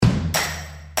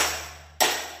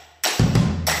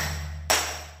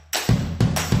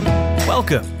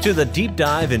Welcome to the Deep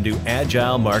Dive into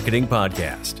Agile Marketing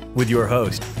Podcast with your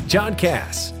host, John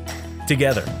Cass.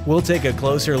 Together, we'll take a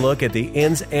closer look at the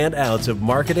ins and outs of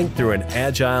marketing through an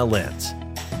agile lens.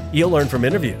 You'll learn from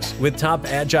interviews with top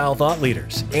agile thought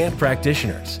leaders and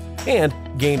practitioners and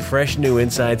gain fresh new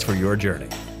insights for your journey.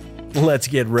 Let's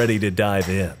get ready to dive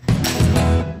in.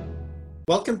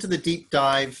 Welcome to the Deep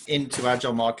Dive into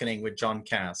Agile Marketing with John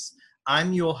Cass.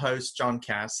 I'm your host, John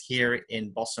Cass, here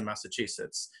in Boston,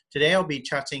 Massachusetts. Today, I'll be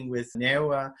chatting with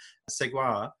Naoya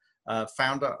Segawa,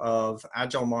 founder of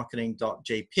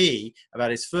agilemarketing.jp,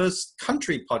 about his first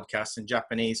country podcast in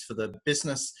Japanese for the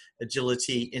Business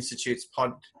Agility Institute's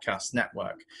podcast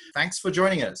network. Thanks for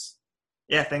joining us.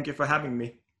 Yeah, thank you for having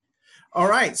me. All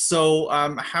right. So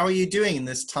how are you doing in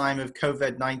this time of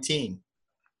COVID-19?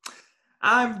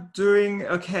 I'm doing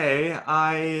okay.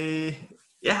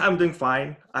 I'm doing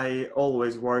fine. I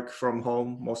always work from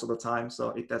home most of the time,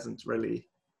 so it doesn't really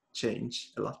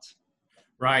change a lot.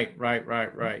 Right.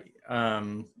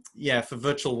 For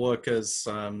virtual workers,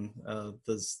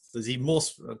 there's even more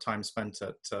time spent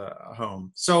at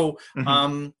home. So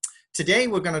today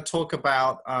we're going to talk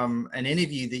about an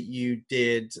interview that you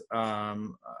did,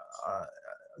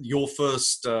 your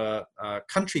first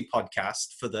country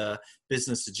podcast for the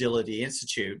Business Agility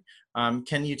Institute.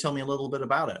 Can you tell me a little bit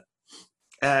about it?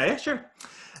 Yeah, sure.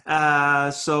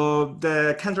 So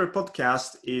the country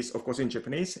podcast is, of course, in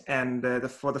Japanese. And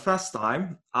for the first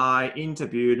time, I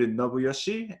interviewed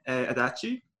Nobuyoshi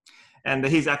Adachi. And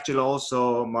he's actually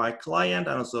also my client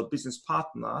and also a business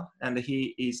partner. And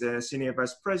he is a senior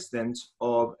vice president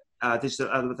of a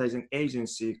digital advertising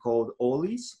agency called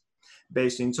Ollie's,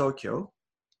 based in Tokyo.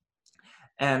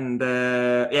 And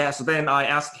so then I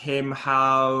asked him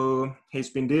how he's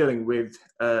been dealing with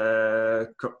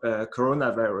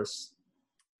coronavirus.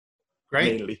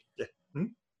 Great. Mainly. Yeah.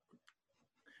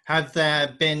 Have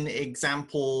there been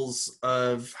examples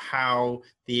of how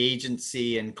the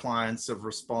agency and clients have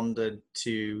responded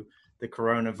to the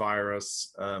coronavirus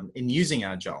in using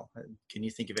Agile? Can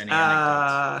you think of any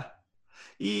anecdotes?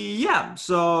 Yeah.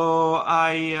 So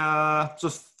so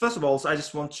first of all, I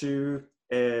just want to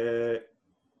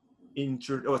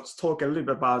talk a little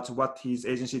bit about what his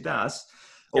agency does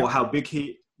or how big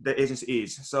the agency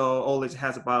is. So Ollie's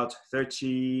has about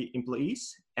 30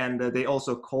 employees, and they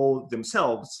also call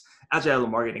themselves Agile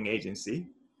Marketing Agency.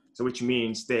 So which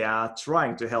means they are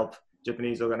trying to help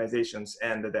Japanese organizations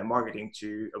and their marketing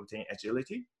to obtain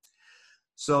agility.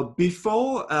 So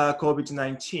before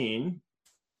COVID-19,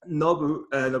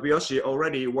 Nobuyoshi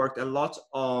already worked a lot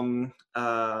on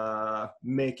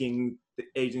making the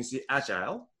agency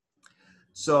agile.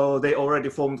 So they already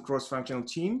formed cross-functional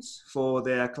teams for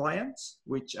their clients,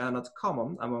 which are not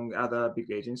common among other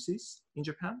big agencies in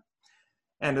Japan.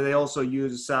 And they also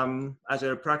use some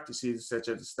agile practices such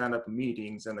as stand-up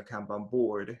meetings and the Kanban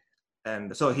board.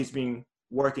 And so he's been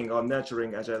working on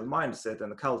nurturing agile mindset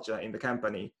and culture in the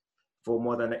company for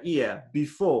more than a year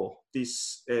before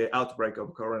this outbreak of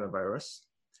coronavirus.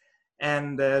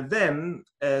 And then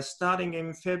starting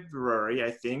in February,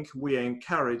 I think, we are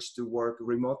encouraged to work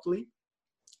remotely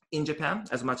in Japan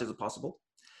as much as possible.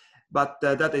 But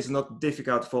that is not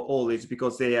difficult for all this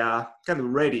because they are kind of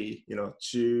ready,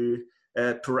 to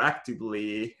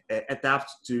proactively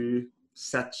adapt to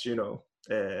such,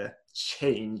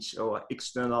 change or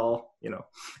external,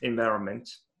 environment.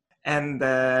 And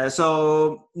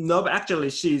so Nob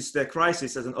actually sees the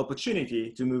crisis as an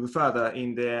opportunity to move further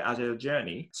in their agile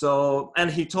journey. So,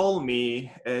 and he told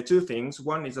me two things.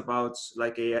 One is about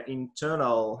like a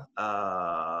internal,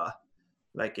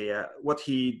 what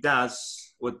he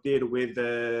did with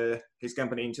his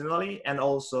company internally and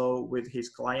also with his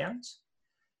client.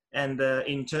 And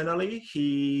internally,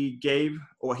 he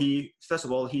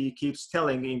keeps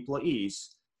telling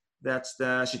employees that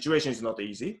the situation is not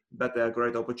easy, but a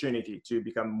great opportunity to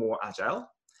become more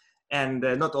agile. And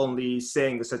not only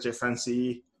saying such a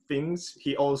fancy things,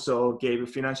 he also gave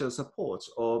financial support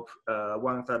of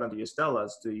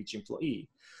 $1,000 to each employee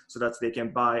so that they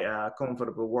can buy a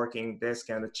comfortable working desk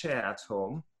and a chair at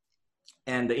home.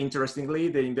 And interestingly,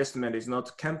 the investment is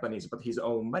not companies, but his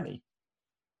own money.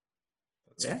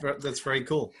 That's very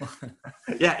cool.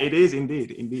 Yeah, it is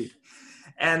indeed.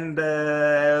 And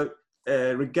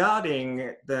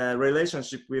regarding the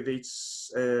relationship with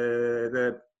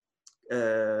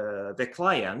the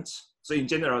client, so in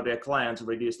general, their clients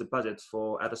reduce the budget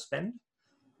for ad spend.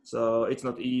 So it's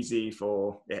not easy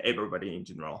for everybody in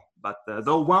general. But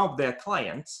though one of their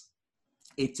clients,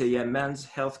 it's a men's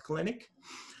health clinic.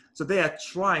 So they are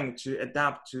trying to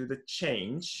adapt to the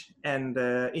change. And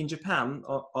in Japan,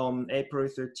 on April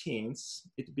 13th,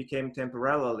 it became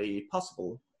temporarily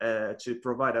possible to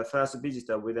provide a first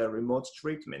visitor with a remote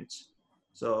treatment.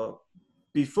 So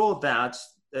before that,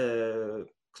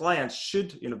 clients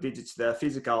should visit the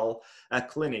physical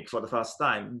clinic for the first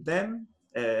time. Then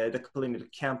the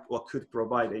clinic can or could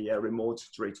provide a remote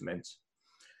treatment.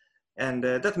 And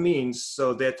that means,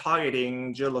 so they're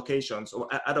targeting geolocations or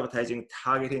advertising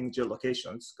targeting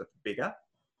geolocations got bigger.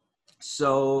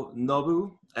 So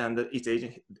Nobu and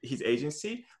his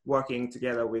agency working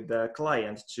together with the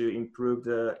client to improve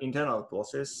the internal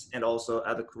process and also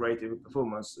add creative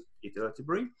performance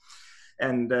iteratively.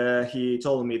 And he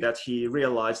told me that he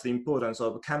realized the importance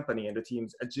of company and the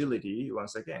team's agility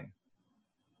once again.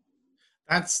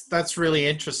 That's really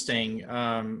interesting.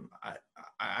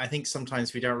 I think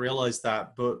sometimes we don't realize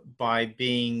that, but by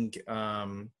being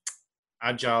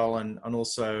agile and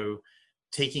also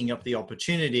taking up the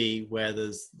opportunity where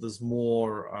there's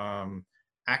more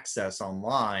access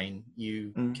online,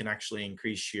 you can actually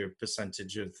increase your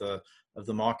percentage of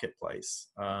the marketplace.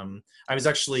 I was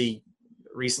actually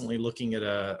recently looking at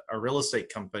a real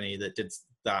estate company that did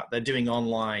that. They're doing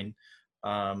online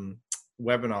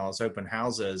webinars, open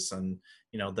houses, and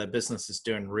their business is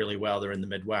doing really well. They're in the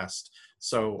Midwest.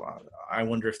 So I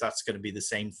wonder if that's going to be the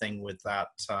same thing with that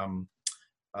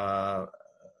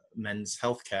men's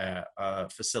healthcare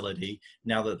facility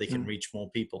now that they can reach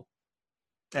more people.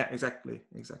 Yeah, exactly.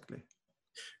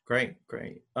 Great.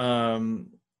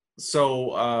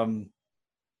 So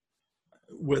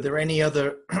were there any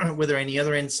other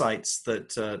insights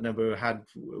that Nobu had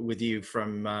with you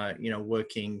from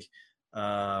working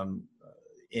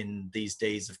in these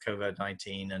days of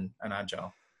COVID-19 and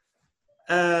Agile?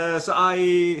 So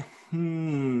I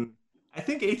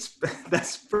think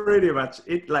that's pretty much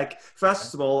it. Like,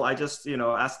 first of all, I just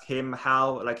asked him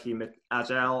how he met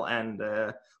Agile and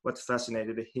what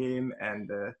fascinated him,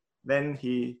 and then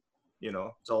he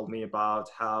told me about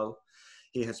how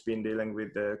he has been dealing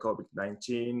with the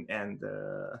COVID-19, and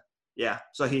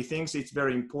so he thinks it's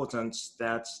very important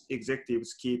that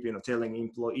executives keep telling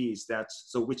employees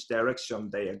which direction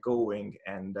they are going,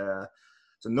 and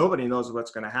so nobody knows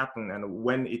what's going to happen and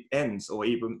when it ends, or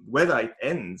even whether it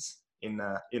ends in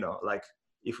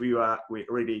if we're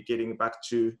really getting back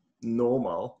to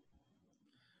normal.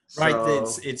 Right, so,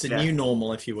 it's a new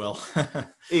normal, if you will.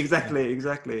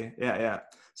 Exactly. Yeah.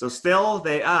 So still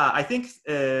they are. I think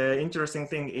interesting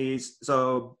thing is,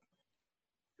 so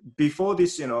before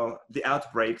this, the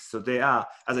outbreak, so they are,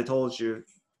 as I told you,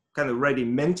 kind of ready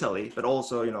mentally, but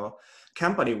also,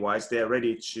 company-wise, they are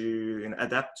ready to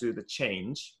adapt to the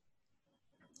change.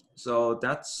 So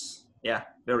that's,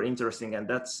 very interesting. And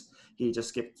that's, he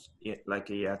just kept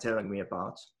telling me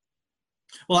about.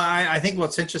 Well, I think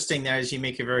what's interesting there is you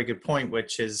make a very good point,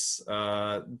 which is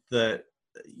that,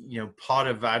 part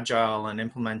of Agile and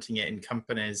implementing it in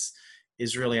companies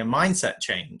is really a mindset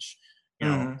change.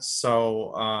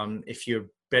 So if you're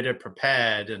better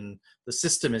prepared and the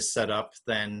system is set up,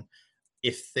 then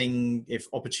if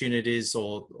opportunities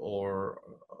or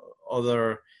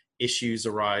other issues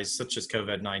arise, such as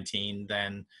COVID-19,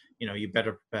 then you're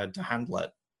better prepared to handle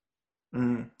it.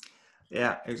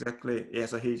 Yeah, exactly. Yeah,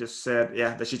 so he just said,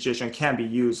 the situation can be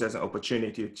used as an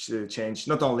opportunity to change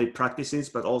not only practices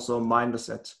but also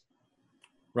mindset.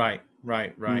 Right.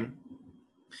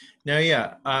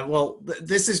 Well,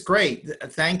 this is great.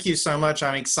 Thank you so much.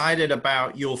 I'm excited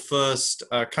about your first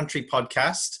country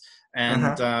podcast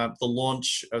and the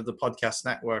launch of the podcast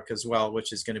network as well,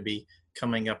 which is going to be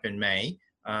coming up in May.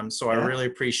 So I really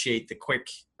appreciate the quick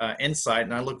insight,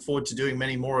 and I look forward to doing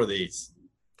many more of these.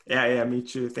 Yeah, me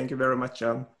too. Thank you very much,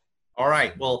 John. All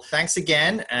right. Well, thanks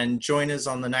again, and join us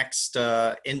on the next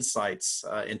insights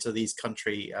into these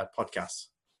country podcasts.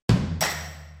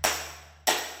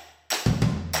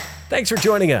 Thanks for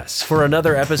joining us for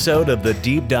another episode of the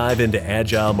Deep Dive into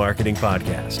Agile Marketing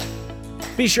Podcast.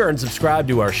 Be sure and subscribe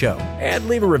to our show and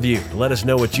leave a review to let us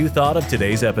know what you thought of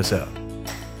today's episode.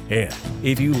 And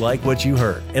if you like what you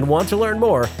heard and want to learn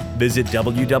more, visit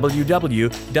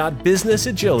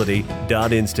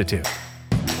www.businessagility.institute.